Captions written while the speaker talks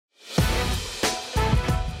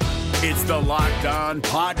It's the Locked On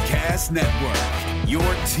Podcast Network, your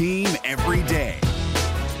team every day.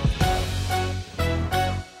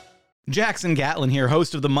 Jackson Gatlin here,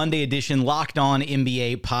 host of the Monday edition Locked On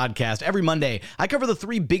NBA podcast. Every Monday, I cover the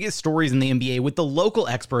three biggest stories in the NBA with the local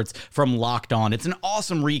experts from Locked On. It's an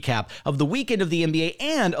awesome recap of the weekend of the NBA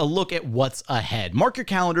and a look at what's ahead. Mark your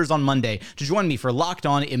calendars on Monday to join me for Locked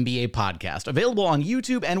On NBA podcast, available on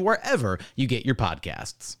YouTube and wherever you get your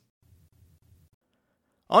podcasts.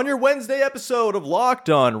 On your Wednesday episode of Locked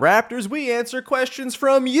On Raptors, we answer questions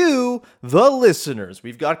from you, the listeners.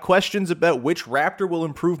 We've got questions about which Raptor will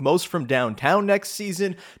improve most from downtown next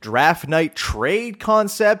season, draft night trade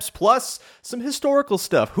concepts, plus some historical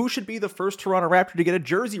stuff. Who should be the first Toronto Raptor to get a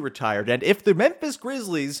jersey retired? And if the Memphis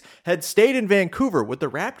Grizzlies had stayed in Vancouver, would the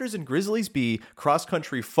Raptors and Grizzlies be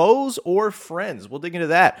cross-country foes or friends? We'll dig into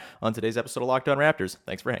that on today's episode of Locked On Raptors.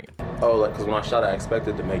 Thanks for hanging. Because when I shot, I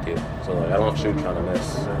expected to make it. So, I don't shoot trying to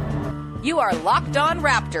miss. You are Locked On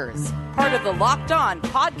Raptors, part of the Locked On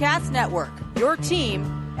Podcast Network, your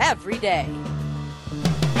team every day.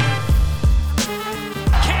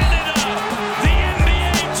 Canada, the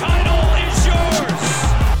NBA title is yours.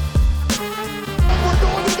 We're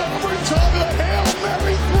going to overtime, a Hail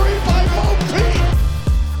Mary 3 by Mo Pete.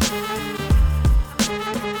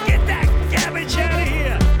 Get that garbage out of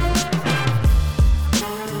here.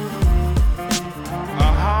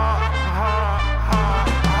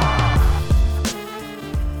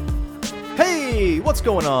 Hey, what's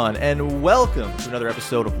going on? And welcome to another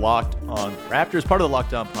episode of Locked On Raptors, part of the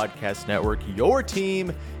Locked On Podcast Network, your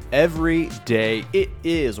team every day. It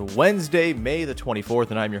is Wednesday, May the 24th,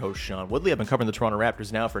 and I'm your host, Sean Woodley. I've been covering the Toronto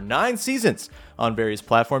Raptors now for 9 seasons on various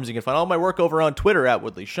platforms. You can find all my work over on Twitter at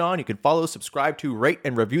WoodleySean. You can follow, subscribe to, rate,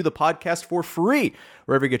 and review the podcast for free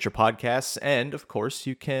wherever you get your podcasts. And, of course,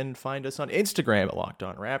 you can find us on Instagram at Locked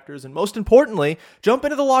On Raptors. And most importantly, jump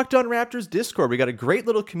into the Locked On Raptors Discord. We got a great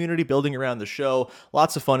little community building around the show.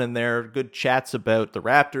 Lots of fun in there. Good chats about the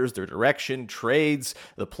Raptors, their direction, trades,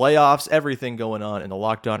 the playoffs, everything going on in the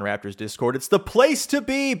Locked On Raptors Discord. It's the place to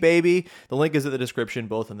be, baby. The link is in the description,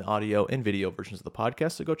 both in the audio and video versions of the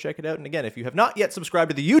podcast, so go check it out. And again, if you have not yet subscribed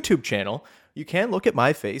to the YouTube channel, you can look at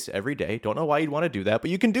my face every day. Don't know why you'd want to do that, but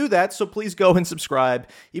you can do that, so please go and subscribe.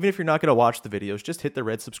 Even if you're not going to watch the videos, just hit the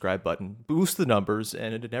red subscribe button, boost the numbers,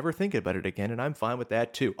 and never think about it again, and I'm fine with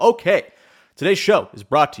that too. Okay. Today's show is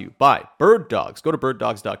brought to you by Bird Dogs. Go to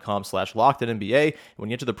birddogs.com/LockedOnNBA. And when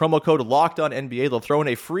you enter the promo code LockedOnNBA, they'll throw in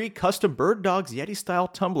a free custom Bird Dogs Yeti-style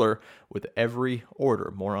tumbler with every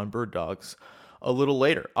order. More on Bird Dogs a little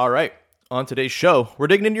later. All right, on today's show, we're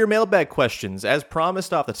digging into your mailbag questions. As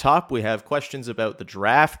promised off the top, we have questions about the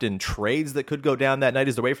draft and trades that could go down that night.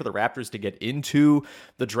 Is there a way for the Raptors to get into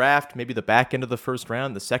the draft, maybe the back end of the first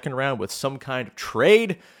round, the second round, with some kind of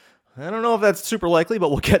trade? I don't know if that's super likely,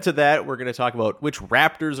 but we'll get to that. We're going to talk about which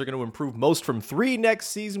Raptors are going to improve most from 3 next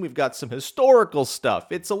season. We've got some historical stuff.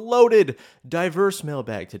 It's a loaded, diverse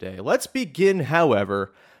mailbag today. Let's begin,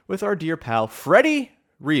 however, with our dear pal, Freddie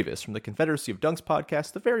Rivas from the Confederacy of Dunks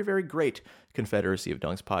podcast, the very, very great Confederacy of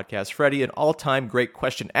Dunks podcast. Freddie, an all-time great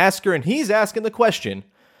question asker, and he's asking the question,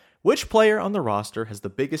 which player on the roster has the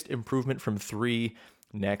biggest improvement from 3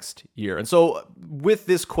 next year? And so with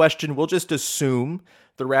this question, we'll just assume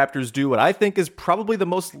the Raptors do what I think is probably the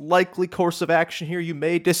most likely course of action here. You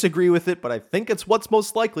may disagree with it, but I think it's what's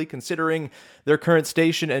most likely considering their current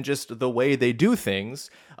station and just the way they do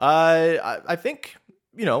things. I think,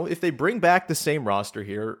 if they bring back the same roster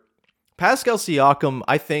here, Pascal Siakam,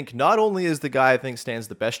 I think, not only is the guy I think stands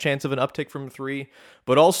the best chance of an uptick from 3,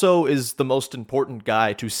 but also is the most important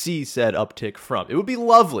guy to see said uptick from. It would be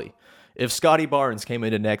lovely if Scotty Barnes came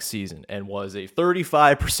into next season and was a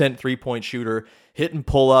 35% three-point shooter, hitting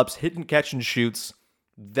pull-ups, hitting catch and shoots.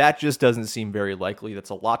 That just doesn't seem very likely. That's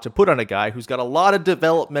a lot to put on a guy who's got a lot of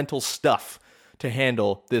developmental stuff to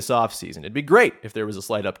handle this offseason. It'd be great if there was a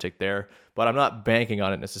slight uptick there, but I'm not banking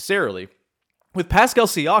on it necessarily. With Pascal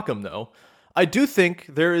Siakam, though, I do think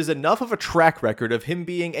there is enough of a track record of him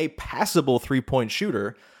being a passable three-point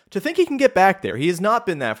shooter to think he can get back there. He has not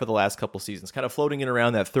been that for the last couple seasons, kind of floating in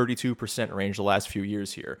around that 32% range the last few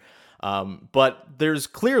years here. But there's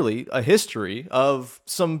clearly a history of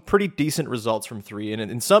some pretty decent results from 3, and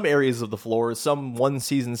in some areas of the floor, some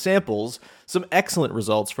one-season samples, some excellent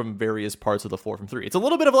results from various parts of the floor from 3. It's a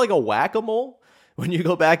little bit of like a whack-a-mole. When you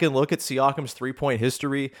go back and look at Siakam's three-point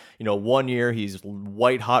history, 1 year he's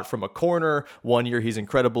white hot from a corner. 1 year he's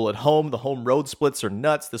incredible at home. The home road splits are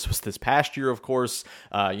nuts. This was this past year, of course.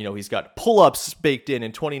 He's got pull-ups baked in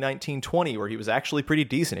 2019-20 where he was actually pretty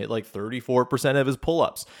decent. Hit like 34% of his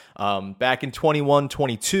pull-ups. Back in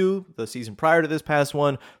 21-22, the season prior to this past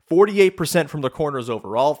one, 48% from the corners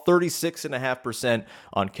overall, 36.5%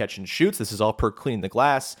 on catch and shoots. This is all per clean the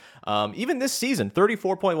glass. Even this season,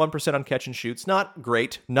 34.1% on catch and shoots. Not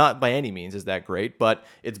great. Not by any means is that great, but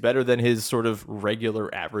it's better than his sort of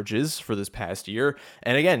regular averages for this past year.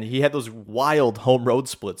 And again, he had those wild home road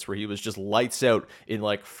splits where he was just lights out in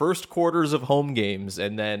like first quarters of home games,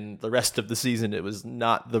 and then the rest of the season, it was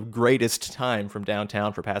not the greatest time from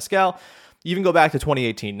downtown for Pascal. Even go back to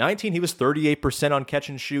 2018-19, he was 38% on catch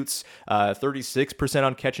and shoots, 36%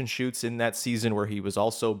 on catch and shoots in that season where he was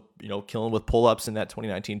also, killing with pull-ups in that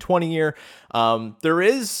 2019-20 year. There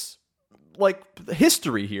is like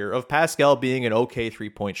history here of Pascal being an okay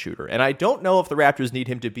three-point shooter. And I don't know if the Raptors need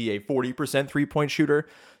him to be a 40% three-point shooter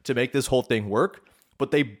to make this whole thing work, but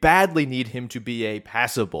they badly need him to be a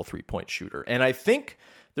passable three-point shooter. And I think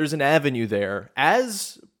there's an avenue there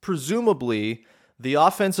as presumably the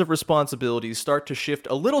offensive responsibilities start to shift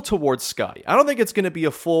a little towards Scottie. I don't think it's going to be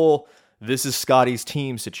a full, this is Scottie's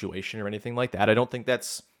team situation or anything like that. I don't think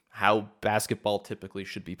that's how basketball typically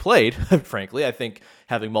should be played, frankly. I think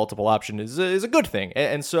having multiple options is a good thing.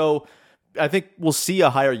 And so I think we'll see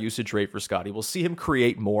a higher usage rate for Scottie. We'll see him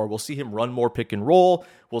create more. We'll see him run more pick and roll.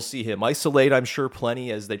 We'll see him isolate, I'm sure,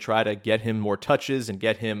 plenty as they try to get him more touches and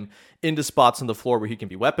get him into spots on the floor where he can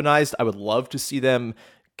be weaponized. I would love to see them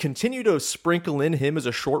continue to sprinkle in him as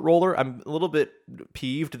a short roller. I'm a little bit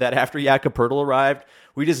peeved that after Jakob Poeltl arrived,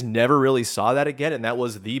 we just never really saw that again, and that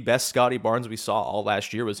was the best Scottie Barnes we saw all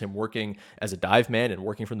last year, was him working as a dive man and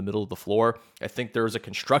working from the middle of the floor. I think there's a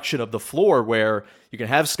construction of the floor where you can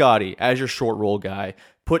have Scottie as your short roll guy,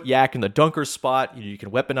 put Yak in the dunker spot, you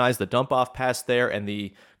can weaponize the dump-off pass there, and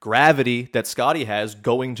the gravity that Scottie has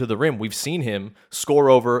going to the rim. We've seen him score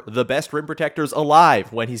over the best rim protectors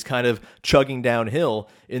alive when he's kind of chugging downhill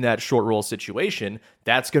in that short roll situation.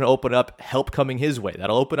 That's going to open up help coming his way.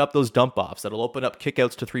 That'll open up those dump-offs. That'll open up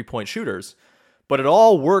kickouts to three-point shooters. But it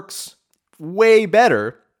all works way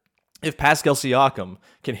better if Pascal Siakam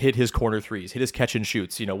can hit his corner threes, hit his catch and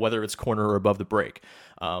shoots, whether it's corner or above the break.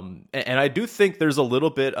 And I do think there's a little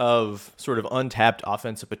bit of sort of untapped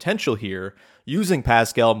offensive potential here, using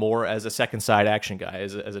Pascal more as a second side action guy,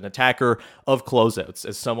 as an attacker of closeouts,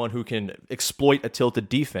 as someone who can exploit a tilted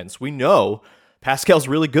defense. We know Pascal's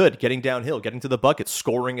really good getting downhill, getting to the bucket,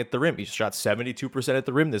 scoring at the rim. He's shot 72% at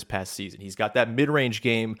the rim this past season. He's got that mid-range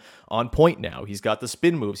game on point now. He's got the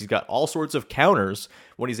spin moves. He's got all sorts of counters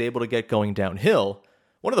when he's able to get going downhill.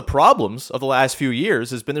 One of the problems of the last few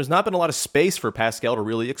years has been there's not been a lot of space for Pascal to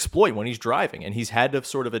really exploit when he's driving, and he's had to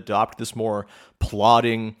sort of adopt this more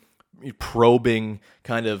plodding, probing,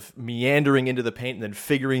 kind of meandering into the paint and then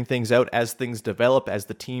figuring things out as things develop, as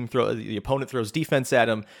the opponent throws defense at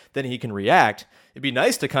him, then he can react. It'd be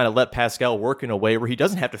nice to kind of let Pascal work in a way where he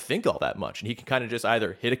doesn't have to think all that much, and he can kind of just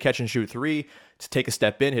either hit a catch and shoot three, to take a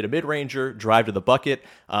step in, hit a mid-ranger, drive to the bucket,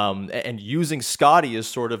 and using Scottie as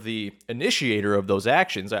sort of the initiator of those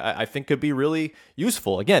actions, I think could be really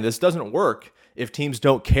useful. Again, this doesn't work if teams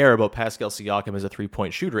don't care about Pascal Siakam as a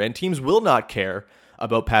three-point shooter, and teams will not care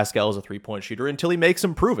about Pascal as a three-point shooter until he makes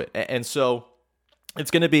them prove it. And so it's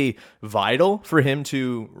going to be vital for him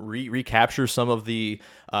to recapture some of the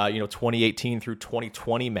 2018 through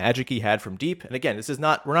 2020 magic he had from deep. And again,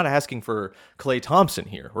 we're not asking for Klay Thompson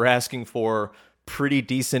here. We're asking for pretty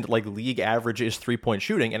decent, like league average-ish three-point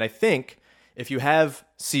shooting. And I think if you have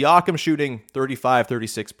Siakam shooting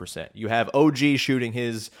 35-36%, you have OG shooting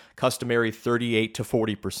his customary 38 to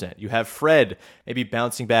 40%, you have Fred maybe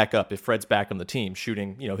bouncing back up if Fred's back on the team,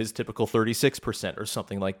 shooting his typical 36% or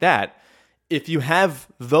something like that. If you have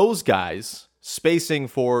those guys spacing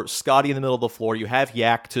for Scottie in the middle of the floor, you have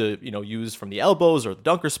Yak to use from the elbows or the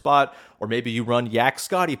dunker spot, or maybe you run Yak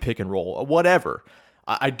Scottie pick and roll or whatever.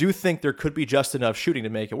 I do think there could be just enough shooting to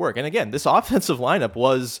make it work. And again, this offensive lineup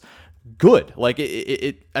was good. Like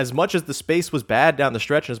it as much as the space was bad down the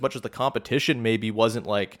stretch, and as much as the competition maybe wasn't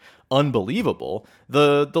like unbelievable,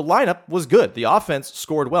 the lineup was good. The offense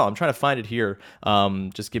scored well. I'm trying to find it here.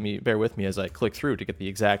 Just bear with me as I click through to get the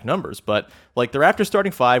exact numbers. But like the Raptors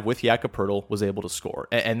starting five with Jakob Poeltl was able to score,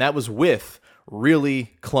 and that was with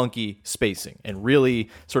really clunky spacing and really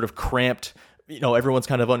sort of cramped. Everyone's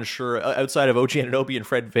kind of unsure outside of OG Anunoby and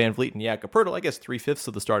Fred VanVleet and Jakob Poeltl, I guess 3/5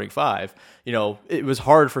 of the starting five. It was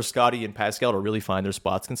hard for Scottie and Pascal to really find their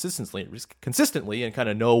spots consistently and kind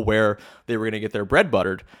of know where they were going to get their bread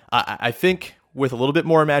buttered. I think with a little bit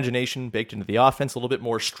more imagination baked into the offense, a little bit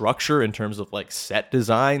more structure in terms of like set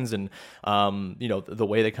designs and, the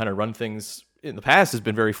way they kind of run things in the past has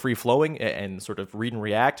been very free-flowing and sort of read and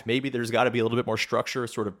react. Maybe there's got to be a little bit more structure,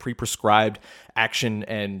 sort of pre-prescribed action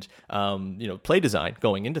and, play design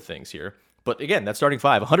going into things here. But again, that starting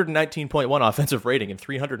five, 119.1 offensive rating in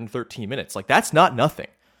 313 minutes. Like, that's not nothing.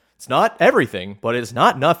 It's not everything, but it's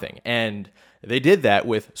not nothing. And they did that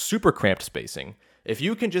with super cramped spacing. If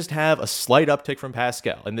you can just have a slight uptick from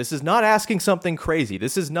Pascal, and this is not asking something crazy.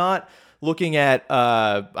 This is not looking at,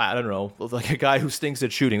 I don't know, like a guy who stinks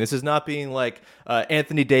at shooting. This is not being like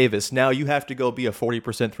Anthony Davis. Now you have to go be a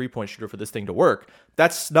 40% three-point shooter for this thing to work.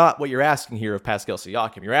 That's not what you're asking here of Pascal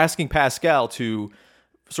Siakam. You're asking Pascal to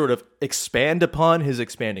sort of expand upon his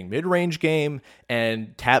expanding mid-range game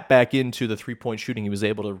and tap back into the three-point shooting he was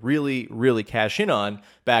able to really, really cash in on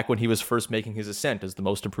back when he was first making his ascent as the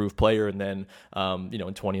most improved player, and then,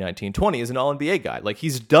 in 2019-20 as an All-NBA guy. Like,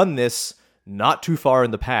 he's done this not too far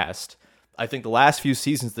in the past. I think the last few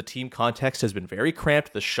seasons, the team context has been very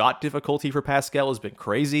cramped. The shot difficulty for Pascal has been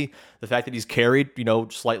crazy. The fact that he's carried,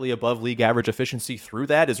 slightly above league average efficiency through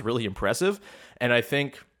that is really impressive. And I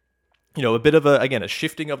think, a bit of a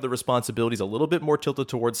shifting of the responsibilities, a little bit more tilted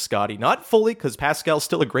towards Scottie. Not fully, because Pascal's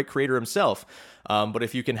still a great creator himself. But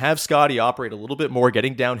if you can have Scottie operate a little bit more,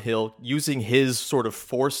 getting downhill, using his sort of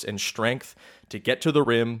force and strength to get to the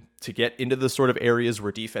rim, to get into the sort of areas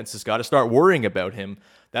where defense has got to start worrying about him,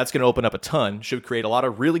 that's going to open up a ton. Should create a lot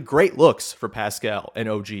of really great looks for Pascal and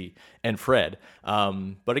OG and Fred.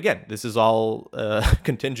 But again, this is all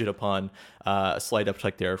contingent upon a slight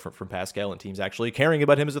uptick there from Pascal and teams actually caring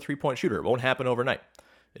about him as a three-point shooter. It won't happen overnight.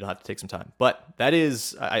 It'll have to take some time. But that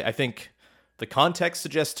is, I think, the context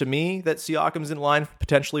suggests to me that Siakam's in line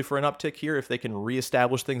potentially for an uptick here if they can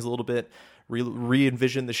reestablish things a little bit,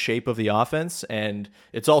 re-envision the shape of the offense. And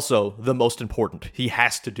it's also the most important. He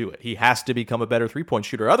has to do it. He has to become a better three-point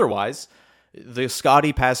shooter. Otherwise, the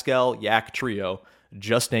Scottie, Pascal, Yak trio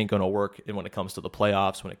just ain't going to work when it comes to the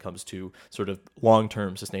playoffs, when it comes to sort of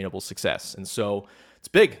long-term sustainable success. And so it's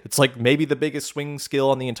big. It's like maybe the biggest swing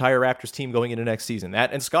skill on the entire Raptors team going into next season.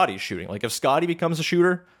 That and Scottie's shooting. Like, if Scottie becomes a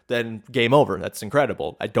shooter, then game over. That's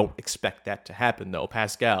incredible. I don't expect that to happen, though.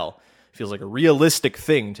 Pascal feels like a realistic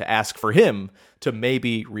thing to ask for him to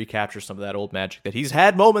maybe recapture some of that old magic that he's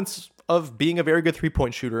had moments of being a very good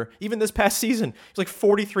three-point shooter. Even this past season, he's like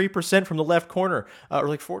 43% from the left corner, or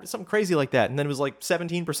like 40, something crazy like that. And then it was like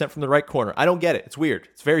 17% from the right corner. I don't get it. It's weird.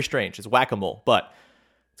 It's very strange. It's whack-a-mole, but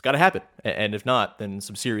it's got to happen. And if not, then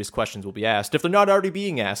some serious questions will be asked. If they're not already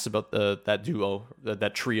being asked about that duo,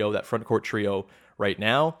 that trio, that front court trio right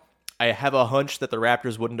now, I have a hunch that the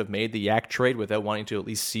Raptors wouldn't have made the Yak trade without wanting to at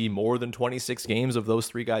least see more than 26 games of those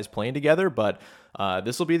three guys playing together. But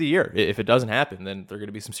this will be the year. If it doesn't happen, then there are going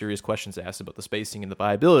to be some serious questions asked about the spacing and the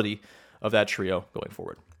viability of that trio going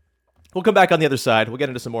forward. We'll come back on the other side. We'll get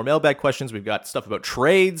into some more mailbag questions. We've got stuff about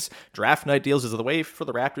trades, draft night deals. Is the way for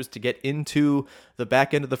the Raptors to get into the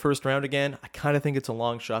back end of the first round again? I kind of think it's a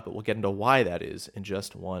long shot, but we'll get into why that is in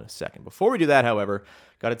just 1 second. Before we do that, however,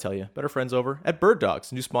 got to tell you, better friends over at Bird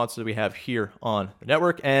Dogs, new sponsor that we have here on the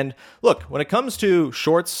network. And look, when it comes to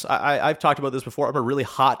shorts, I've talked about this before. I'm a really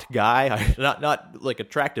hot guy, not like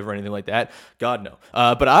attractive or anything like that. God, no.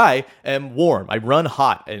 But I am warm. I run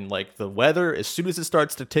hot, and like the weather, as soon as it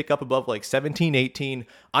starts to tick up above like 17, 18,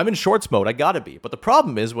 I'm in shorts mode. I gotta be. But the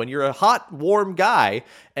problem is when you're a hot, warm guy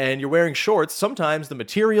and you're wearing shorts, sometimes the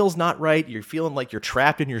material's not right. You're feeling like you're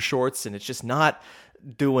trapped in your shorts, and it's just not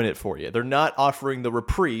doing it for you. They're not offering the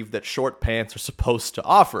reprieve that short pants are supposed to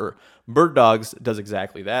offer. Bird Dogs does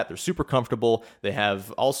exactly that. They're super comfortable. They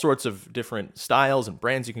have all sorts of different styles and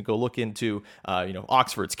brands you can go look into.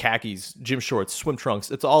 Oxfords, khakis, gym shorts, swim trunks.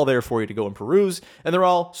 It's all there for you to go and peruse, and they're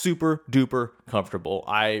all super duper comfortable.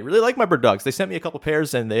 I really like my Bird Dogs. They sent me a couple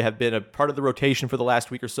pairs, and they have been a part of the rotation for the last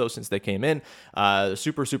week or so since they came in.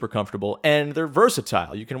 Super, super comfortable, and they're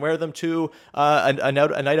versatile. You can wear them to a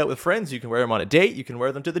night out with friends. You can wear them on a date. You can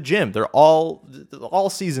wear them to the gym. They're all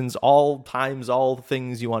seasons, all times, all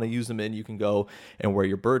things you want to use them in. You can go and wear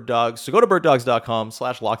your Bird Dogs. So go to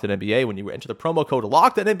birddogs.com/LockedOnNBA. When you enter the promo code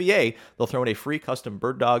LockedOnNBA, they'll throw in a free custom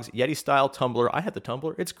Bird Dogs Yeti style tumbler. I have the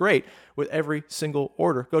tumbler. It's great with every single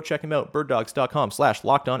order. Go check them out.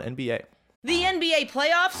 birddogs.com/LockedOnNBA. The NBA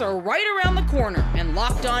playoffs are right around the corner, and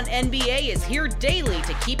Locked On NBA is here daily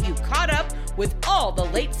to keep you caught up with all the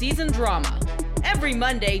late season drama. Every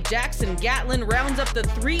Monday, Jackson Gatlin rounds up the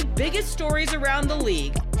 3 biggest stories around the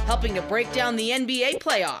league, helping to break down the NBA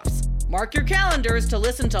playoffs. Mark your calendars to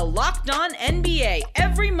listen to Locked On NBA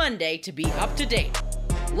every Monday to be up to date.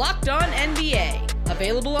 Locked On NBA,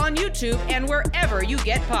 available on YouTube and wherever you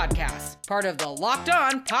get podcasts. Part of the Locked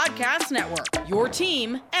On Podcast Network, your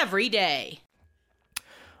team every day.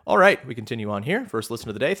 All right, we continue on here. First listen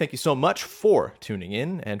of the day. Thank you so much for tuning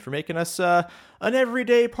in and for making us an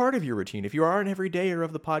everyday part of your routine. If you are an everydayer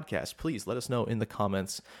of the podcast, please let us know in the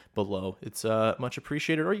comments below. It's much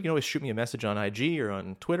appreciated. Or you can always shoot me a message on IG or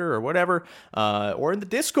on Twitter or whatever, or in the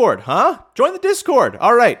Discord, huh? Join the Discord.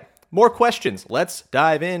 All right, more questions. Let's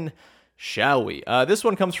dive in, shall we? This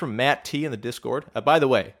one comes from Matt T in the Discord. By the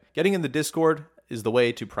way, getting in the Discord is the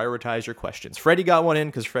way to prioritize your questions. Freddie got one in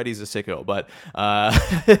because Freddie's a sicko, but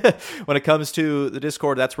when it comes to the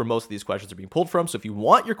Discord, that's where most of these questions are being pulled from. So if you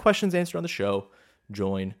want your questions answered on the show,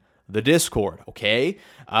 join the Discord, okay?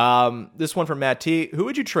 This one from Matt T. Who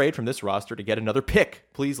would you trade from this roster to get another pick?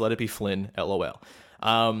 Please let it be Flynn, LOL.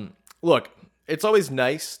 Look, it's always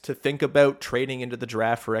nice to think about trading into the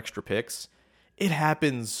draft for extra picks. It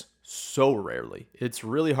happens so rarely. It's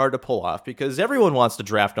really hard to pull off because everyone wants to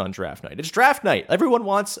draft on draft night. It's draft night. Everyone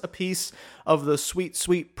wants a piece of the sweet,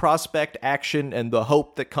 sweet prospect action and the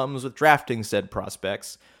hope that comes with drafting said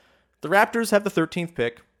prospects. The Raptors have the 13th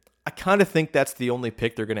pick. I kind of think that's the only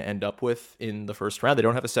pick they're going to end up with in the first round. They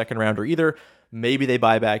don't have a second rounder either. Maybe they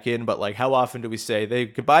buy back in, but like how often do we say they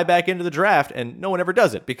could buy back into the draft and no one ever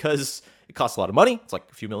does it because it costs a lot of money. It's like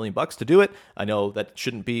a few $1,000,000 to do it. I know that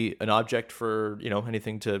shouldn't be an object for,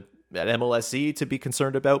 anything to at MLSE to be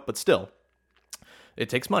concerned about, but still, it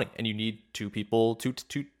takes money, and you need two people to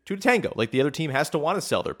tango. Like the other team has to want to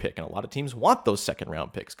sell their pick, and a lot of teams want those second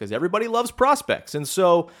round picks because everybody loves prospects. And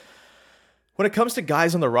so when it comes to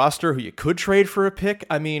guys on the roster who you could trade for a pick,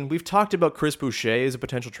 I mean, we've talked about Chris Boucher as a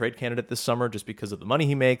potential trade candidate this summer just because of the money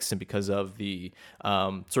he makes and because of the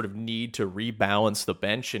sort of need to rebalance the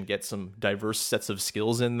bench and get some diverse sets of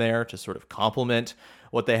skills in there to sort of complement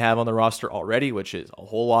what they have on the roster already, which is a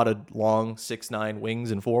whole lot of long 6'9"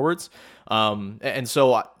 wings and forwards. And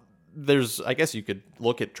so I guess you could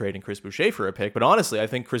look at trading Chris Boucher for a pick, but honestly, I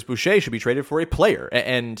think Chris Boucher should be traded for a player.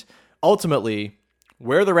 And ultimately,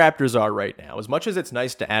 where the Raptors are right now, as much as it's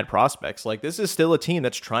nice to add prospects, like this is still a team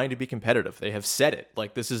that's trying to be competitive. They have said it.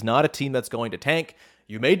 Like this is not a team that's going to tank.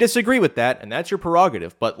 You may disagree with that, and that's your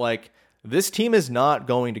prerogative, but like this team is not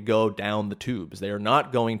going to go down the tubes. They are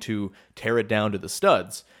not going to tear it down to the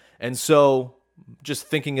studs. And so just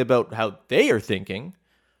thinking about how they are thinking,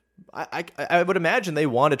 I would imagine they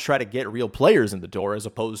want to try to get real players in the door as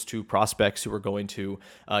opposed to prospects who are going to,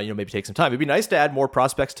 maybe take some time. It'd be nice to add more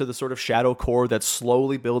prospects to the sort of shadow core that's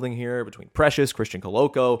slowly building here between Precious, Christian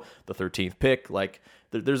Koloko, the 13th pick. Like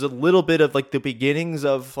there's a little bit of like the beginnings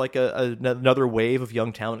of like another wave of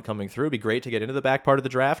young talent coming through. It'd be great to get into the back part of the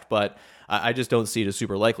draft, but I just don't see it as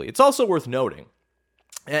super likely. It's also worth noting,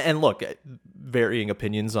 and look, varying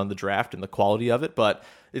opinions on the draft and the quality of it, but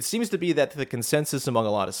it seems to be that the consensus among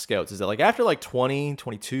a lot of scouts is that like after like 20,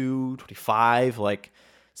 22, 25, like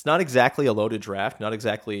it's not exactly a loaded draft, not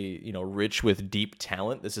exactly, rich with deep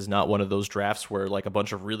talent. This is not one of those drafts where like a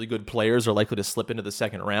bunch of really good players are likely to slip into the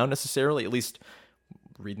second round necessarily, at least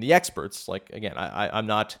reading the experts. Like, again, I'm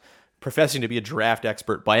not professing to be a draft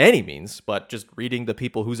expert by any means, but just reading the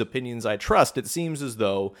people whose opinions I trust, it seems as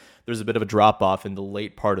though there's a bit of a drop-off in the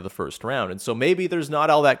late part of the first round. And so maybe there's not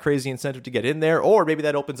all that crazy incentive to get in there, or maybe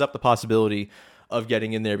that opens up the possibility of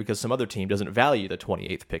getting in there because some other team doesn't value the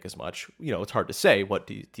 28th pick as much. It's hard to say what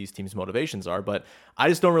these teams' motivations are, but I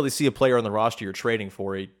just don't really see a player on the roster you're trading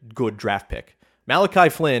for a good draft pick. Malachi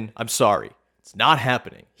Flynn, I'm sorry. It's not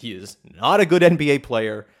happening. He is not a good NBA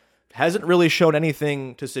player. Hasn't really shown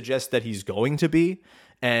anything to suggest that he's going to be,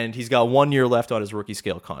 and he's got 1 year left on his rookie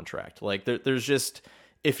scale contract. Like there's just,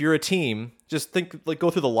 if you're a team, just think, like go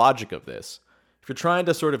through the logic of this. If you're trying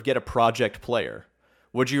to sort of get a project player,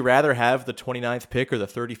 would you rather have the 29th pick or the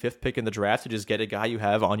 35th pick in the draft to just get a guy you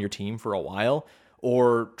have on your team for a while,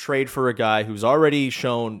 or trade for a guy who's already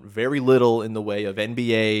shown very little in the way of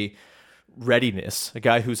NBA readiness, a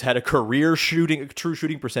guy who's had a career true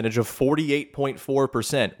shooting percentage of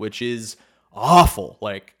 48.4%, which is awful,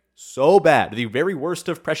 like so bad, the very worst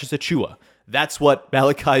of Precious Achiuwa. That's what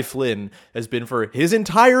Malachi Flynn has been for his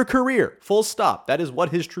entire career, full stop. That is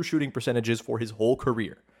what his true shooting percentage is for his whole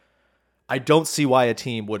career. I don't see why a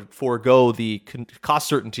team would forego the cost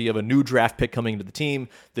certainty of a new draft pick coming into the team,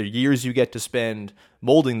 the years you get to spend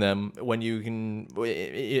molding them, when you can,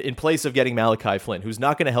 in place of getting Malachi Flynn, who's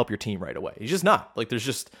not going to help your team right away. He's just not. Like,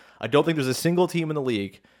 I don't think there's a single team in the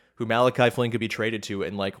league who Malachi Flynn could be traded to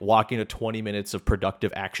and like walk into 20 minutes of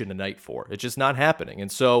productive action a night for. It's just not happening. And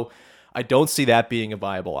so I don't see that being a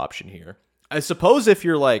viable option here. I suppose if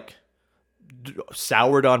you're like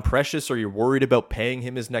soured on Precious, or you're worried about paying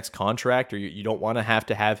him his next contract, or you don't want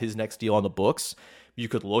to have his next deal on the books, You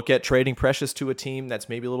could look at trading Precious to a team that's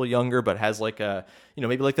maybe a little younger, but has like a,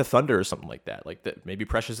 maybe like the Thunder or something like that. Like that, maybe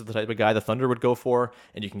Precious is the type of guy the Thunder would go for,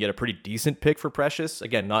 and you can get a pretty decent pick for Precious.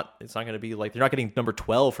 Again, it's not going to be like, they're not getting number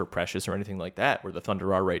 12 for Precious or anything like that, where the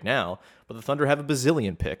Thunder are right now, but the Thunder have a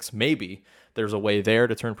bazillion picks. Maybe there's a way there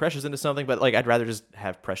to turn Precious into something, but like, I'd rather just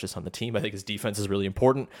have Precious on the team. I think his defense is really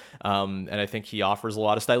important. And I think he offers a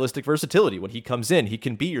lot of stylistic versatility. When he comes in, he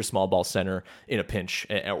can be your small ball center in a pinch,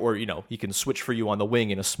 or, he can switch for you on the wing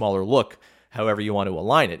in a smaller look, however you want to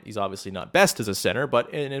align it. He's obviously not best as a center,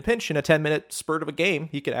 but in a pinch, in a 10-minute spurt of a game,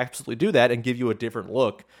 he can absolutely do that and give you a different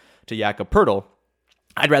look to Jakob Poeltl.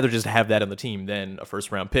 I'd rather just have that on the team than a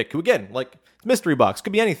first-round pick, who, again, like, mystery box,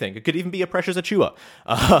 could be anything. It could even be a Precious Achiuwa.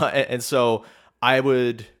 And so I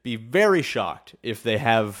would be very shocked if they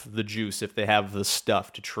have the juice, if they have the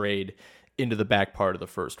stuff to trade into the back part of the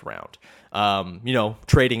first round.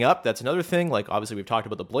 Trading up, that's another thing. Like, obviously, we've talked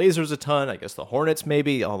about the Blazers a ton. I guess the Hornets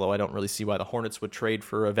maybe, although I don't really see why the Hornets would trade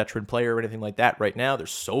for a veteran player or anything like that right now. They're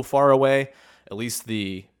so far away. At least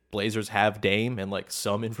the Blazers have Dame and like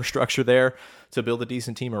some infrastructure there to build a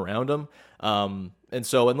decent team around them. And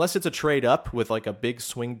so unless it's a trade up with like a big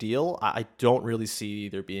swing deal, I don't really see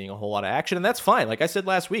there being a whole lot of action. And that's fine. Like I said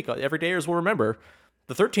last week, everydayers will remember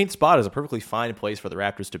the 13th spot is a perfectly fine place for the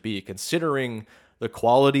Raptors to be, considering the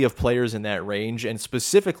quality of players in that range, and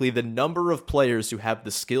specifically the number of players who have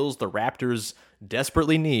the skills the Raptors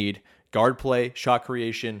desperately need: guard play, shot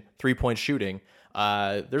creation, three-point shooting.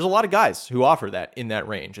 There's a lot of guys who offer that in that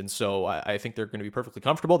range. And so I think they're going to be perfectly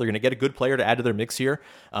comfortable. They're going to get a good player to add to their mix here.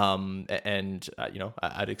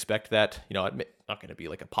 I'd expect that, I'm not going to be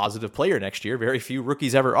like a positive player next year. Very few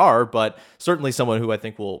rookies ever are, but certainly someone who I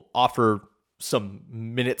think will offer some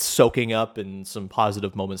minutes soaking up and some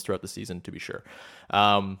positive moments throughout the season, to be sure.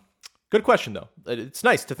 Good question, though. It's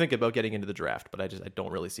nice to think about getting into the draft, but I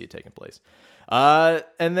don't really see it taking place.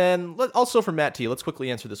 And then also from Matt T, let's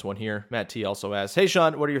quickly answer this one here. Matt T also asks, "Hey,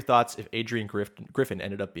 Sean, what are your thoughts if Adrian Griffin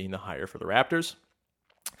ended up being the hire for the Raptors?"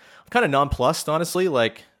 I'm kind of nonplussed, honestly.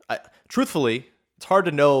 Like, truthfully, it's hard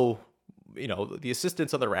to know, the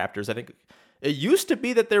assistants on the Raptors. I think it used to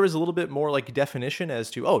be that there was a little bit more like definition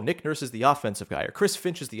as to, Nick Nurse is the offensive guy, or Chris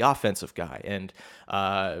Finch is the offensive guy, and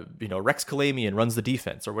Rex Kalamian runs the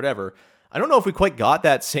defense, or whatever. I don't know if we quite got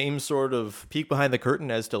that same sort of peek behind the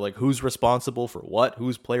curtain as to like who's responsible for what,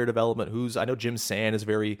 who's player development, I know Jim Sand is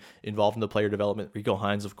very involved in the player development, Rico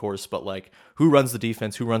Hines, of course, but like who runs the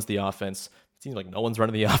defense, who runs the offense? It seems like no one's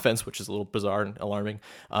running the offense, which is a little bizarre and alarming.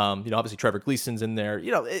 Obviously Trevor Gleason's in there.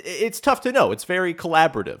 It's tough to know. It's very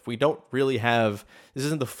collaborative. We don't really have, this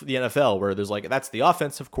isn't the NFL where there's like, that's the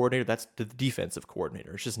offensive coordinator, that's the defensive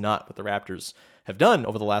coordinator. It's just not what the Raptors have done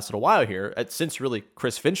over the last little while here, since really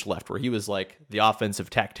Chris Finch left, where he was like the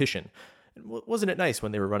offensive tactician. Wasn't it nice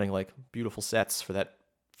when they were running like beautiful sets for that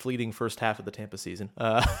fleeting first half of the Tampa season?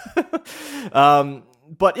 But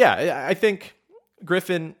yeah, I think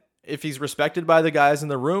Griffin, if he's respected by the guys in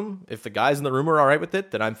the room, if the guys in the room are all right with it,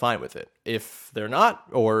 then I'm fine with it. If they're not,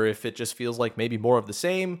 or if it just feels like maybe more of the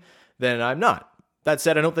same, then I'm not. That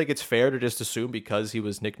said, I don't think it's fair to just assume because he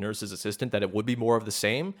was Nick Nurse's assistant that it would be more of the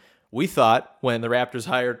same. We thought when the Raptors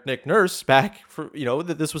hired Nick Nurse back for,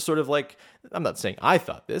 that this was sort of like, I'm not saying I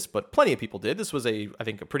thought this, but plenty of people did. This was I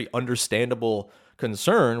think a pretty understandable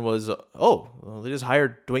concern was, they just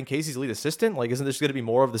hired Dwayne Casey's lead assistant. Like, isn't this going to be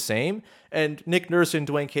more of the same? And Nick Nurse and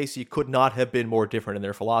Dwayne Casey could not have been more different in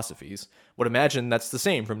their philosophies. Would imagine that's the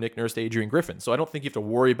same from Nick Nurse to Adrian Griffin. So I don't think you have to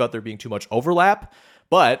worry about there being too much overlap,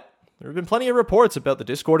 but there have been plenty of reports about the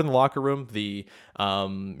discord in the locker room. There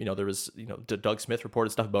was, Doug Smith reported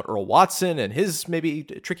stuff about Earl Watson and his maybe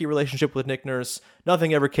tricky relationship with Nick Nurse.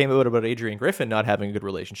 Nothing ever came out about Adrian Griffin not having a good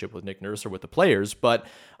relationship with Nick Nurse or with the players. But,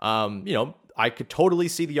 I could totally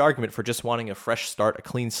see the argument for just wanting a fresh start, a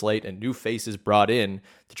clean slate, and new faces brought in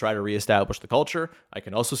to try to reestablish the culture. I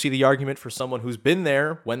can also see the argument for someone who's been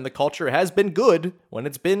there when the culture has been good, when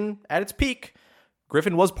it's been at its peak.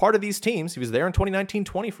 Griffin was part of these teams. He was there in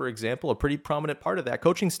 2019-20, for example, a pretty prominent part of that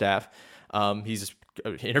coaching staff. He's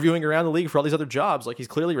interviewing around the league for all these other jobs. Like, he's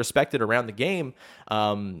clearly respected around the game.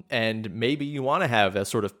 And maybe you want to have a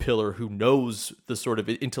sort of pillar who knows the sort of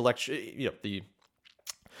intellectual, the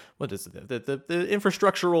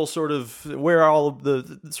infrastructural sort of where all of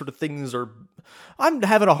the sort of things are. I'm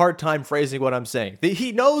having a hard time phrasing what I'm saying.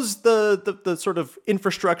 He knows the sort of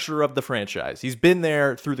infrastructure of the franchise. He's been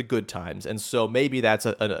there through the good times. And so maybe that's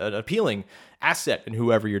an appealing asset in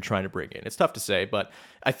whoever you're trying to bring in. It's tough to say, but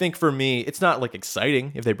I think for me, it's not like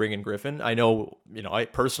exciting if they bring in Griffin. I know, I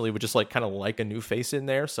personally would just like kind of like a new face in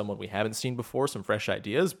there, someone we haven't seen before, some fresh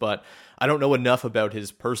ideas, but I don't know enough about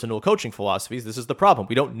his personal coaching philosophies. This is the problem.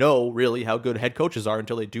 We don't know really how good head coaches are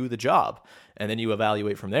until they do the job. And then you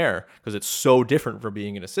evaluate from there because it's so different from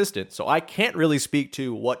being an assistant. So I can't really speak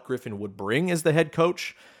to what Griffin would bring as the head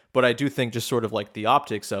coach. But I do think just sort of like the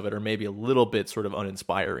optics of it are maybe a little bit sort of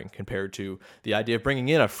uninspiring compared to the idea of bringing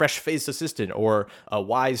in a fresh-faced assistant or a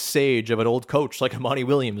wise sage of an old coach like Monty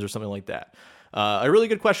Williams or something like that. A really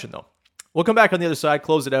good question, though. We'll come back on the other side,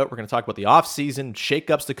 close it out. We're going to talk about the offseason,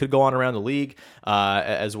 shakeups that could go on around the league,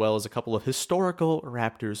 as well as a couple of historical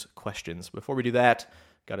Raptors questions. Before we do that,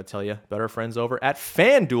 got to tell you about our friends over at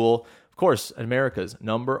FanDuel. Of course, America's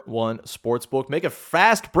 #1 sportsbook. Make a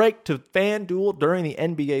fast break to FanDuel during the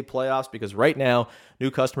NBA playoffs because right now,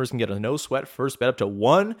 new customers can get a no-sweat first bet up to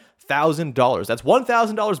 $1,000. That's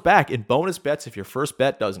 $1,000 back in bonus bets if your first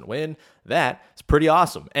bet doesn't win. That is pretty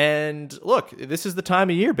awesome. And look, this is the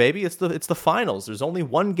time of year, baby. It's the finals. There's only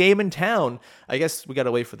one game in town. I guess we got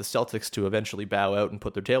to wait for the Celtics to eventually bow out and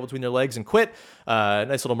put their tail between their legs and quit.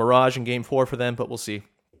 Nice little mirage in Game 4 for them, but we'll see.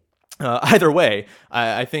 Either way,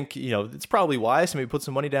 I think, it's probably wise to maybe put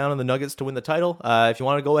some money down on the Nuggets to win the title. If you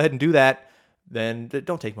want to go ahead and do that, then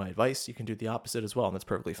don't take my advice. You can do the opposite as well, and that's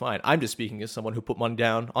perfectly fine. I'm just speaking as someone who put money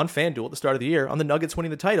down on FanDuel at the start of the year on the Nuggets winning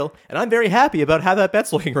the title, and I'm very happy about how that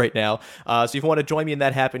bet's looking right now. So if you want to join me in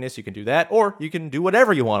that happiness, you can do that, or you can do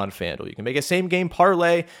whatever you want on FanDuel. You can make a same-game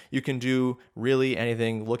parlay. You can do really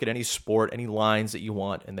anything. Look at any sport, any lines that you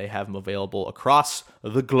want, and they have them available across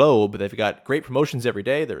the globe. They've got great promotions every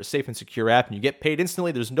day. They're a safe and secure app, and you get paid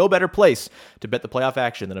instantly. There's no better place to bet the playoff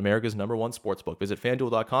action than America's #1 sportsbook. Visit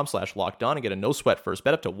FanDuel.com/lockedon and get a no-sweat first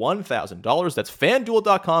bet up to $1,000. That's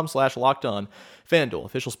FanDuel.com/lockedon. FanDuel,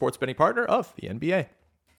 official sports betting partner of the NBA.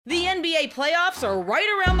 The NBA playoffs are right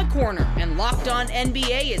around the corner, and Locked On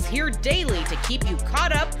NBA is here daily to keep you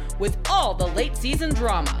caught up with all the late season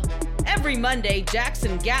drama. Every Monday,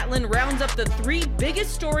 Jackson Gatlin rounds up the 3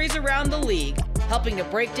 biggest stories around the league, helping to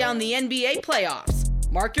break down the NBA playoffs.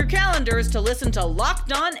 Mark your calendars to listen to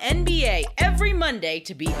Locked On NBA every Monday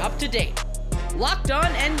to be up to date. Locked On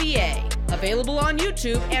NBA, available on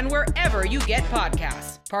YouTube and wherever you get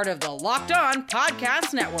podcasts. Part of the Locked On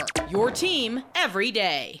Podcast Network, your team every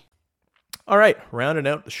day. All right, rounding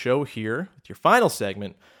out the show here with your final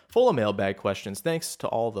segment, full of mailbag questions. Thanks to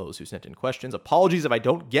all those who sent in questions. Apologies if I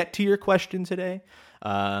don't get to your question today,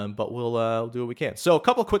 but we'll do what we can. So a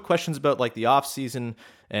couple of quick questions about like the offseason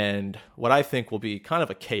and what I think will be kind of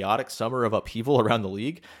a chaotic summer of upheaval around the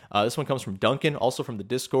league. This one comes from Duncan, also from the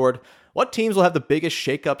Discord. What teams will have the biggest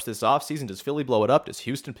shakeups this offseason? Does Philly blow it up? Does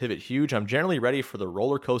Houston pivot huge? I'm generally ready for the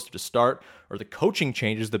roller coaster to start, or the coaching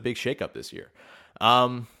changes the big shakeup this year.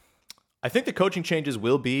 I think the coaching changes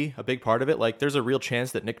will be a big part of it. Like, there's a real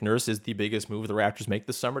chance that Nick Nurse is the biggest move the Raptors make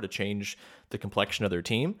this summer to change the complexion of their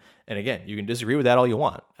team. And again, you can disagree with that all you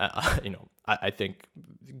want. I think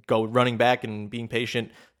go running back and being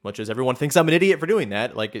patient, much as everyone thinks I'm an idiot for doing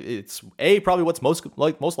that. Like, it's A, probably what's most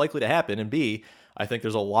likely to happen, and B, I think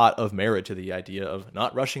there's a lot of merit to the idea of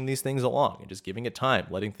not rushing these things along and just giving it time,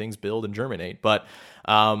 letting things build and germinate. But,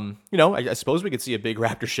 I suppose we could see a big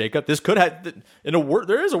Raptors shakeup. This could have,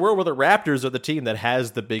 there is a world where the Raptors are the team that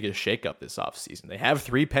has the biggest shakeup this offseason. They have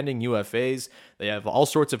 3 pending UFAs. They have all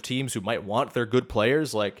sorts of teams who might want their good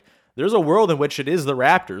players. Like, there's a world in which it is the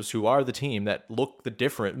Raptors who are the team that look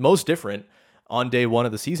most different on day 1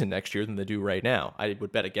 of the season next year than they do right now. I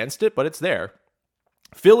would bet against it, but it's there.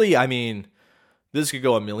 Philly, this could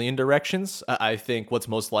go a million directions. I think what's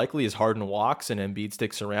most likely is Harden walks and Embiid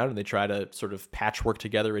sticks around and they try to sort of patchwork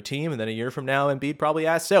together a team. And then a year from now, Embiid probably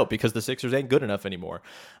asks out because the Sixers ain't good enough anymore.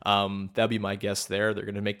 That'd be my guess there. They're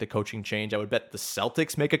going to make the coaching change. I would bet the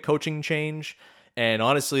Celtics make a coaching change. And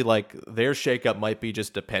honestly, like, their shakeup might be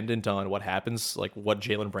just dependent on what happens, like what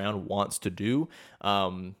Jaylen Brown wants to do.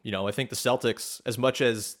 I think the Celtics, as much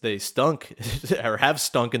as they stunk or have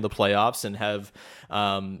stunk in the playoffs and have,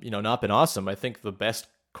 not been awesome, I think the best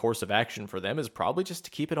course of action for them is probably just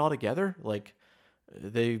to keep it all together. Like,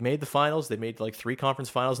 they made the finals. They made like 3 conference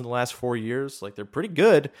finals in the last 4 years. Like, they're pretty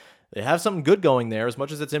good. They have something good going there, as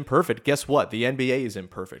much as it's imperfect. Guess what? The NBA is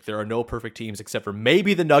imperfect. There are no perfect teams except for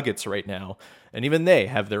maybe the Nuggets right now. And even they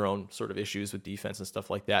have their own sort of issues with defense and stuff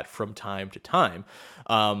like that from time to time.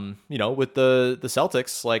 With the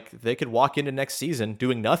Celtics, like, they could walk into next season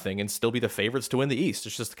doing nothing and still be the favorites to win the East.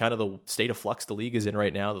 It's just kind of the state of flux the league is in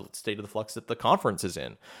right now, the state of the flux that the conference is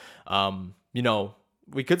in.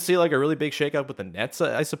 we could see like a really big shakeup with the Nets,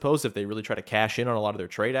 I suppose, if they really try to cash in on a lot of their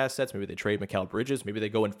trade assets. Maybe they trade Mikal Bridges. Maybe they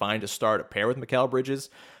go and find a pair with Mikal Bridges.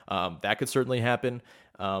 That could certainly happen.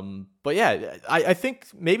 But yeah, I think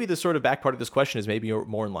maybe the sort of back part of this question is maybe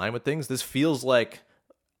more in line with things. This feels like,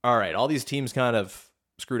 all right, all these teams kind of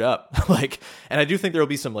screwed up. And I do think there will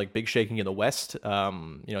be some like big shaking in the West. I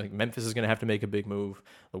think Memphis is going to have to make a big move.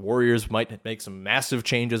 The Warriors might make some massive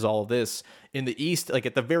changes, all of this. In the East, like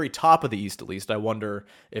at the very top of the East, at least, I wonder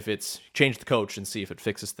if it's change the coach and see if it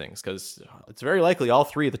fixes things, because it's very likely all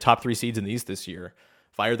three of the top 3 seeds in the East this year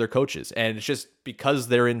fire their coaches. And it's just because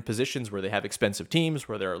they're in positions where they have expensive teams,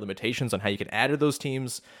 where there are limitations on how you can add to those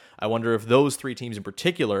teams. I wonder if those 3 teams in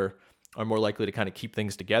particular are more likely to kind of keep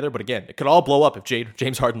things together. But again, it could all blow up if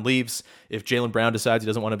James Harden leaves, if Jaylen Brown decides he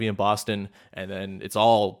doesn't want to be in Boston, and then it's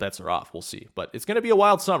all bets are off. We'll see. But it's going to be a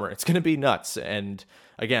wild summer. It's going to be nuts. And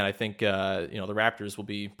again, I think the Raptors will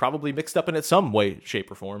be probably mixed up in it some way,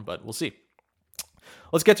 shape, or form, but we'll see.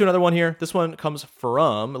 Let's get to another one here. This one comes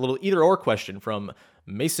from a little either-or question from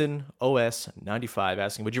Mason OS95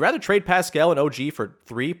 asking, would you rather trade Pascal and OG for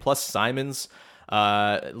 3 plus Simons,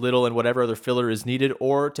 Little, and whatever other filler is needed,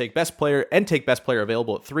 or take best player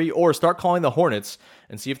available at 3, or start calling the Hornets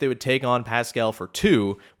and see if they would take on Pascal for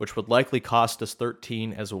 2, which would likely cost us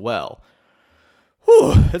 13 as well?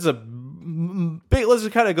 It's a big. Let's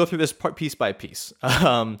just kind of go through this piece by piece.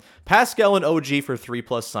 Pascal and OG for 3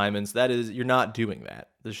 plus Simons. That is, you're not doing that.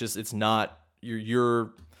 It's not.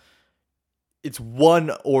 It's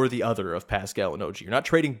one or the other of Pascal and OG. You're not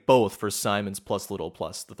trading both for Simons plus Little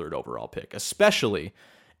plus the 3rd overall pick, especially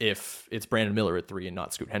if it's Brandon Miller at 3 and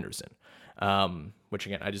not Scoot Henderson. Which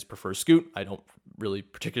again, I just prefer Scoot. I don't really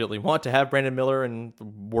particularly want to have Brandon Miller and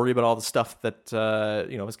worry about all the stuff that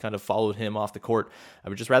has kind of followed him off the court. I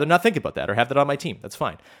would just rather not think about that or have that on my team. That's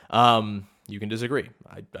fine. You can disagree.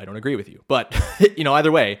 I don't agree with you, but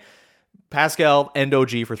either way, Pascal and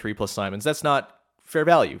OG for 3 plus Simons. That's not fair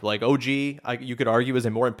value. Like OG, you could argue, is a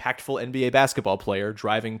more impactful NBA basketball player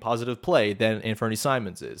driving positive play than Anthony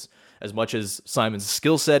Simons is. As much as Simons'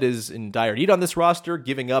 skill set is in dire need on this roster,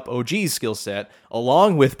 giving up OG's skill set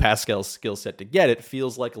along with Pascal's skill set to get it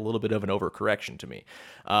feels like a little bit of an overcorrection to me.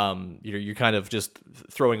 You're kind of just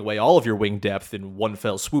throwing away all of your wing depth in one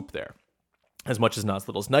fell swoop there. As much as Nas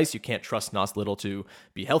Little's nice, you can't trust Nas Little to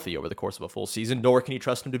be healthy over the course of a full season, nor can you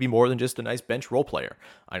trust him to be more than just a nice bench role player,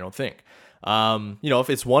 I don't think. If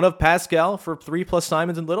it's one of Pascal for 3 plus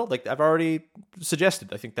Simons and Little, like I've already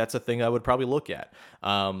suggested, I think that's a thing I would probably look at.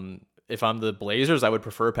 If I'm the Blazers, I would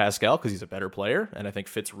prefer Pascal because he's a better player and I think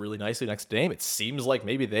fits really nicely next to Dame. It seems like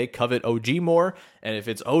maybe they covet OG more. And if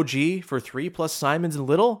it's OG for 3 plus Simons and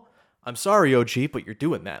Little, I'm sorry, OG, but you're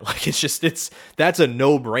doing that. Like, that's a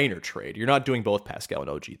no-brainer trade. You're not doing both Pascal and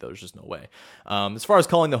OG, though. There's just no way. As far as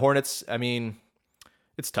calling the Hornets, I mean,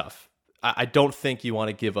 it's tough. I don't think you want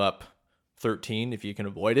to give up 13 if you can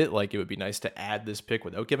avoid it. Like, it would be nice to add this pick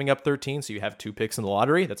without giving up 13, so you have 2 picks in the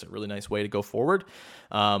lottery. That's a really nice way to go forward.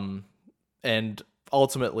 And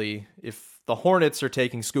ultimately, if the Hornets are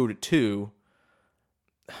taking Scoot at 2,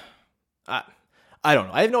 I don't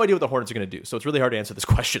know. I have no idea what the Hornets are going to do, so it's really hard to answer this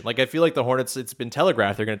question. Like, I feel like the Hornets, it's been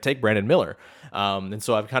telegraphed they're going to take Brandon Miller, and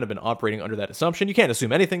so I've kind of been operating under that assumption. You can't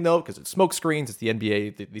assume anything, though, because it's smoke screens, it's the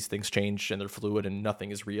NBA, these things change, and they're fluid, and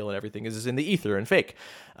nothing is real, and everything is in the ether and fake.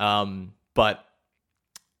 But,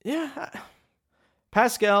 yeah,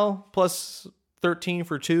 Pascal plus 13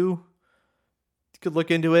 for 2, you could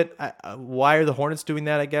look into it. Why are the Hornets doing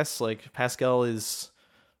that, I guess? Like, Pascal is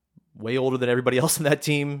way older than everybody else in that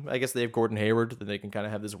team. I guess they have Gordon Hayward, then they can kind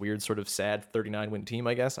of have this weird sort of sad 39-win team,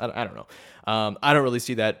 I guess. I don't know. I don't really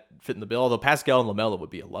see that fitting the bill, although Pascal and LaMelo would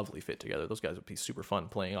be a lovely fit together. Those guys would be super fun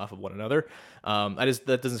playing off of one another.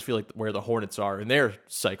 That doesn't feel like where the Hornets are in their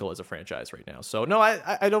cycle as a franchise right now. So no,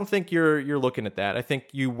 I don't think you're looking at that. I think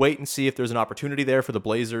you wait and see if there's an opportunity there for the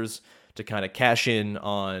Blazers to kind of cash in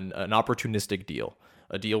on an opportunistic deal.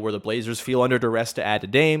 A deal where the Blazers feel under duress to add to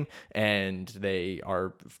Dame, and they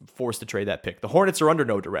are forced to trade that pick. The Hornets are under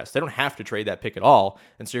no duress. They don't have to trade that pick at all,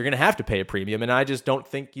 and so you're going to have to pay a premium, and I just don't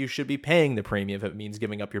think you should be paying the premium if it means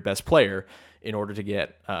giving up your best player in order to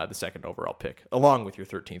get the 2nd overall pick, along with your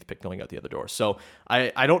 13th pick going out the other door. So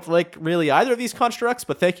I don't like really either of these constructs,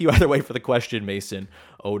 but thank you either way for the question, Mason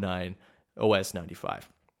 09 OS95.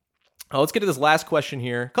 Let's get to this last question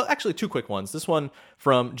here. Actually, 2 quick ones. This one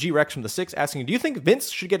from G-Rex from the 6 asking, do you think Vince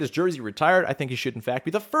should get his jersey retired? I think he should, in fact,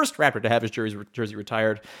 be the first Raptor to have his jersey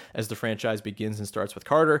retired as the franchise begins and starts with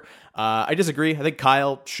Carter. I disagree. I think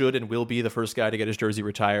Kyle should and will be the first guy to get his jersey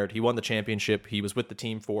retired. He won the championship. He was with the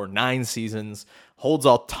team for 9 seasons, holds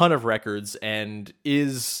a ton of records, and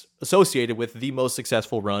is associated with the most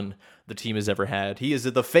successful run the team has ever had. He is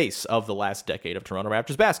the face of the last decade of Toronto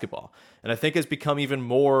Raptors basketball, and I think has become even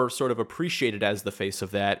more sort of appreciated as the face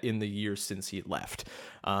of that in the years since he left.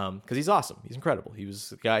 Because he's awesome. He's incredible. He was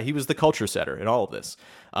the guy. He was the culture setter in all of this.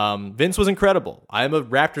 Vince was incredible. I'm a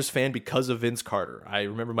Raptors fan because of Vince Carter. I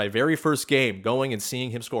remember my very first game going and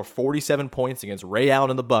seeing him score 47 points against Ray Allen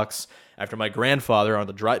and the Bucks after my grandfather on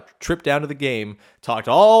the trip down to the game talked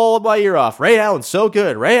all of my ear off. Ray Allen's so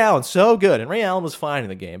good. Ray Allen's so good. And Ray Allen was fine in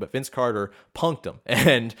the game, but Vince Carter punked him.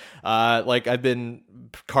 And I've been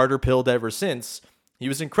Carter pilled ever since. He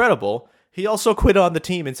was incredible. He also quit on the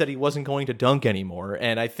team and said he wasn't going to dunk anymore.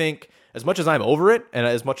 And I think as much as I'm over it, and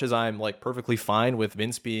as much as I'm perfectly fine with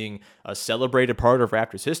Vince being a celebrated part of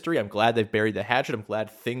Raptors history, I'm glad they've buried the hatchet. I'm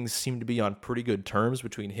glad things seem to be on pretty good terms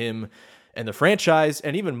between him and the franchise,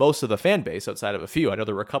 and even most of the fan base outside of a few. I know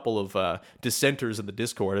there were a couple of dissenters in the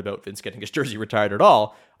Discord about Vince getting his jersey retired at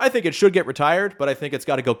all. I think it should get retired, but I think it's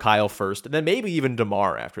got to go Kyle first, and then maybe even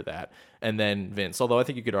DeMar after that, and then Vince. Although I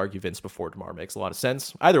think you could argue Vince before DeMar makes a lot of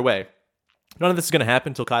sense. Either way, none of this is going to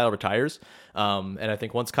happen until Kyle retires. And I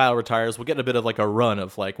think once Kyle retires, we'll get a bit of a run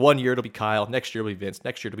of 1 year it'll be Kyle, next year it'll be Vince,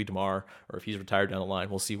 next year it'll be DeMar, or if he's retired down the line,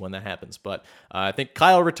 we'll see when that happens. But I think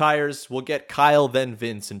Kyle retires, we'll get Kyle, then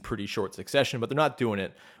Vince in pretty short succession, but they're not doing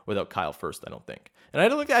it without Kyle first, I don't think. And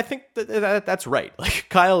I think that's right.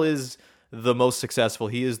 Kyle is the most successful.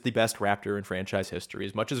 He is the best Raptor in franchise history.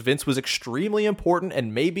 As much as Vince was extremely important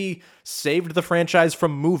and maybe saved the franchise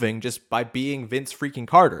from moving just by being Vince freaking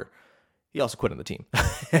Carter, he also quit on the team.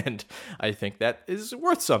 And I think that is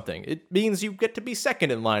worth something. It means you get to be second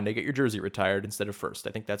in line to get your jersey retired instead of first.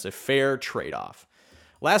 I think that's a fair trade-off.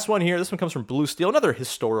 Last one here. This one comes from Blue Steel. Another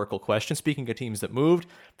historical question. Speaking of teams that moved,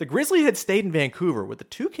 if the Grizzlies had stayed in Vancouver, would the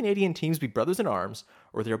two Canadian teams be brothers in arms,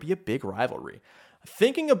 or would there be a big rivalry?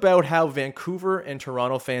 Thinking about how Vancouver and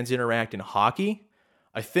Toronto fans interact in hockey,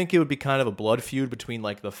 I think it would be kind of a blood feud between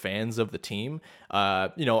the fans of the team.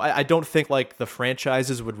 I don't think the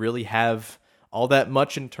franchises would really have all that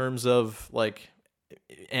much in terms of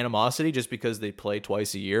animosity just because they play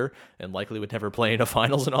twice a year and likely would never play in a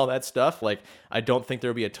finals and all that stuff. I don't think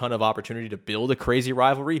there would be a ton of opportunity to build a crazy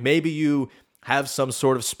rivalry. Maybe you have some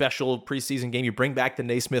sort of special preseason game. You bring back the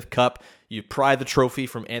Naismith Cup. You pry the trophy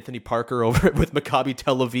from Anthony Parker over with Maccabi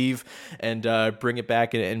Tel Aviv and bring it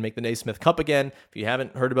back and make the Naismith Cup again. If you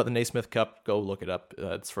haven't heard about the Naismith Cup, go look it up.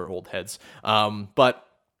 It's for old heads. I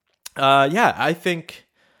think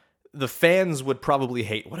the fans would probably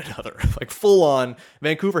hate one another. Full on,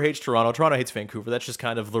 Vancouver hates Toronto. Toronto hates Vancouver. That's just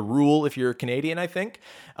kind of the rule if you're Canadian, I think.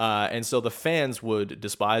 And so the fans would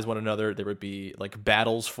despise one another. There would be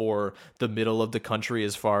battles for the middle of the country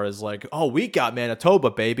as far as we got Manitoba,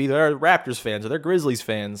 baby. They're Raptors fans or they're Grizzlies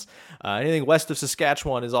fans. Anything west of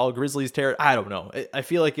Saskatchewan is all Grizzlies territory. I don't know. I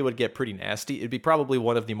feel like it would get pretty nasty. It'd be probably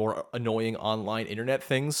one of the more annoying online internet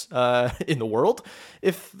things in the world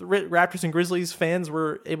if the Raptors and Grizzlies fans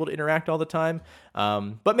were able to interact all the time.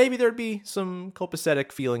 But maybe there'd be some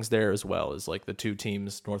copacetic feelings there as well as the two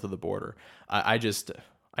teams north of the border.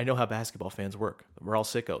 I know how basketball fans work. We're all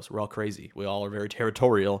sickos. We're all crazy. We all are very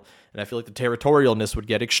territorial. And I feel like the territorialness would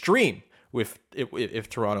get extreme if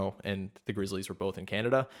Toronto and the Grizzlies were both in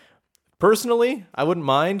Canada. Personally, I wouldn't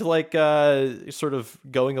mind sort of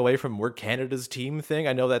going away from we're Canada's team thing.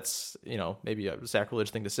 I know that's, maybe a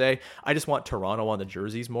sacrilege thing to say. I just want Toronto on the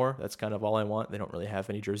jerseys more. That's kind of all I want. They don't really have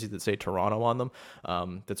any jerseys that say Toronto on them.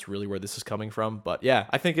 That's really where this is coming from. But yeah,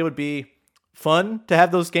 I think it would be fun to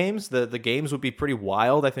have those games. The games would be pretty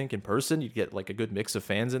wild, I think, in person. You'd get a good mix of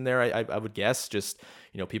fans in there, I would guess. Just,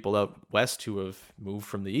 people out west who have moved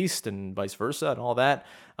from the east and vice versa and all that.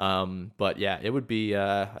 But yeah, it would be,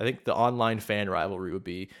 I think the online fan rivalry would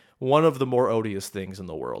be one of the more odious things in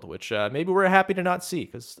the world, which maybe we're happy to not see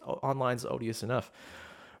because online's odious enough.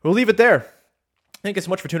 We'll leave it there. Thank you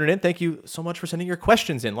so much for tuning in. Thank you so much for sending your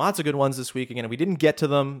questions in. Lots of good ones this week. Again, if we didn't get to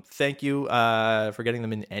them, thank you for getting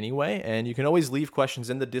them in anyway. And you can always leave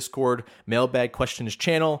questions in the Discord Mailbag Questions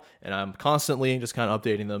channel. And I'm constantly just kind of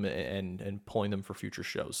updating them and pulling them for future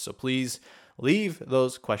shows. So please leave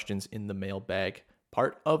those questions in the mailbag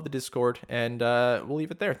part of the Discord, and we'll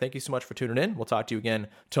leave it there. Thank you so much for tuning in. We'll talk to you again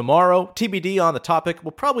tomorrow. TBD on the topic.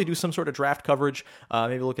 We'll probably do some sort of draft coverage.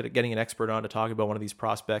 Maybe look at getting an expert on to talk about one of these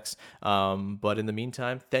prospects. But in the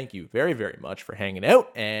meantime, thank you very, very much for hanging out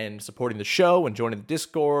and supporting the show and joining the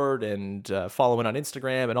Discord and following on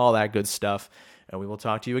Instagram and all that good stuff. And we will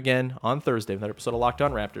talk to you again on Thursday with another episode of Locked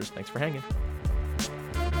On Raptors. Thanks for hanging.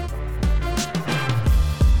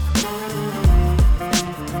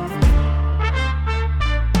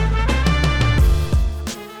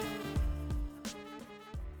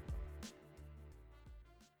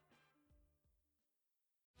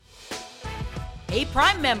 Hey,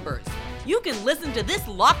 Prime members, you can listen to this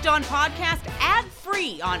Locked On podcast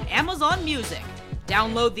ad-free on Amazon Music.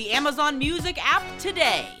 Download the Amazon Music app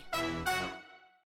today.